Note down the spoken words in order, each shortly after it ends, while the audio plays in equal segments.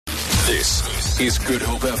This is Good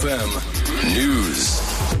Hope FM News.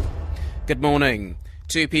 Good morning.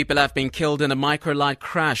 2 people have been killed in a microlight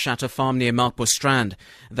crash at a farm near Melkbosstrand.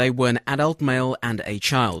 They were an adult male and a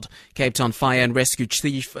child. Cape Town Fire and Rescue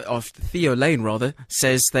Chief of Theo Lane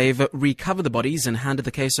says they've recovered the bodies and handed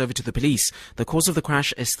the case over to the police. The cause of the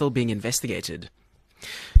crash is still being investigated.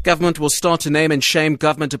 Government will start to name and shame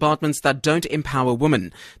government departments that don't empower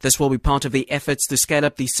women. This will be part of the efforts to scale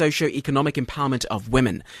up the socio-economic empowerment of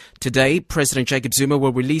women. Today, President Jacob Zuma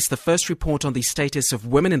will release the first report on the status of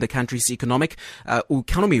women in the country's economy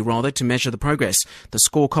to measure the progress. The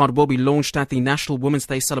scorecard will be launched at the National Women's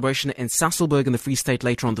Day celebration in Sasolburg in the Free State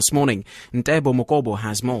later on this morning. Ntebo Mokobo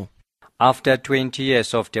has more. After 20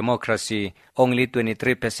 years of democracy, only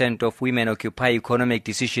 23% of women occupy economic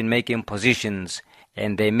decision-making positions,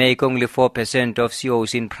 and they make only 4% of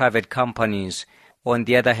CEOs in private companies. On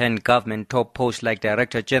the other hand, government top posts like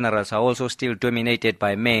Director Generals are also still dominated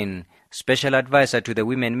by men. Special Advisor to the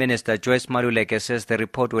Women Minister Joyce Maluleke says the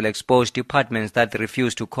report will expose departments that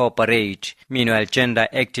refuse to cooperate. Meanwhile, gender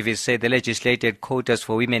activists say the legislated quotas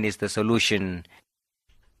for women is the solution.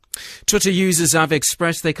 Twitter users have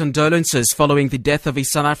expressed their condolences following the death of a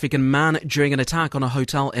South African man during an attack on a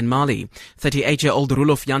hotel in Mali. 38-year-old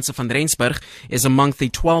Roelof Janse van Rensburg is among the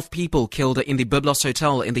 12 people killed in the Biblos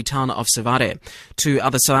Hotel in the town of Sevare. 2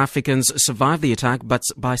 other South Africans survived the attack, but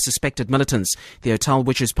by suspected militants. The hotel,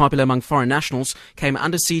 which is popular among foreign nationals, came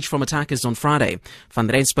under siege from attackers on Friday. Van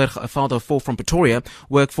Rensburg, a father of 4 from Pretoria,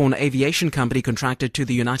 worked for an aviation company contracted to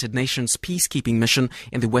the United Nations peacekeeping mission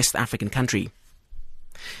in the West African country.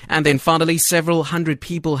 And then finally, several hundred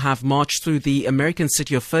people have marched through the American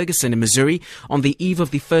city of Ferguson in Missouri on the eve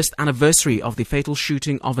of the first anniversary of the fatal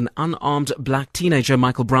shooting of an unarmed black teenager,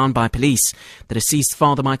 Michael Brown, by police. The deceased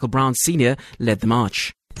father, Michael Brown Sr., led the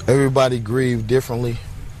march. Everybody grieved differently.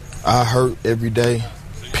 I hurt every day.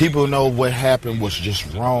 People know what happened was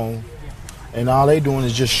just wrong. And all they doing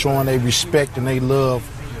is just showing their respect and their love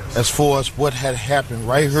as far as what had happened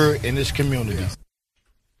right here in this community.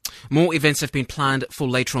 More events have been planned for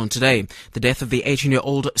later on today. The death of the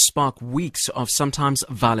 18-year-old sparked weeks of sometimes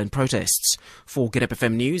violent protests. For Good Hope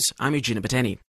FM News, I'm Eugenia Bateni.